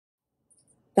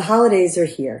The holidays are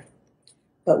here,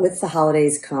 but with the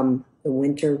holidays come the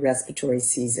winter respiratory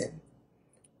season.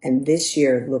 And this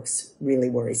year looks really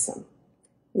worrisome.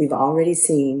 We've already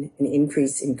seen an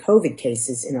increase in COVID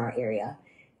cases in our area,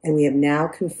 and we have now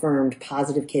confirmed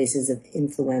positive cases of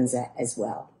influenza as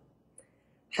well.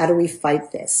 How do we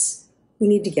fight this? We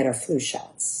need to get our flu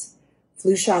shots.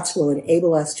 Flu shots will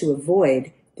enable us to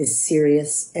avoid this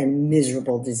serious and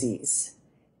miserable disease.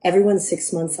 Everyone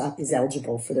 6 months up is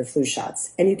eligible for their flu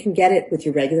shots, and you can get it with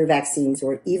your regular vaccines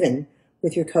or even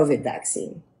with your COVID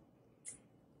vaccine.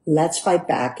 Let's fight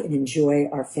back and enjoy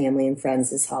our family and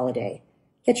friends this holiday.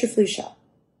 Get your flu shot.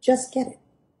 Just get it.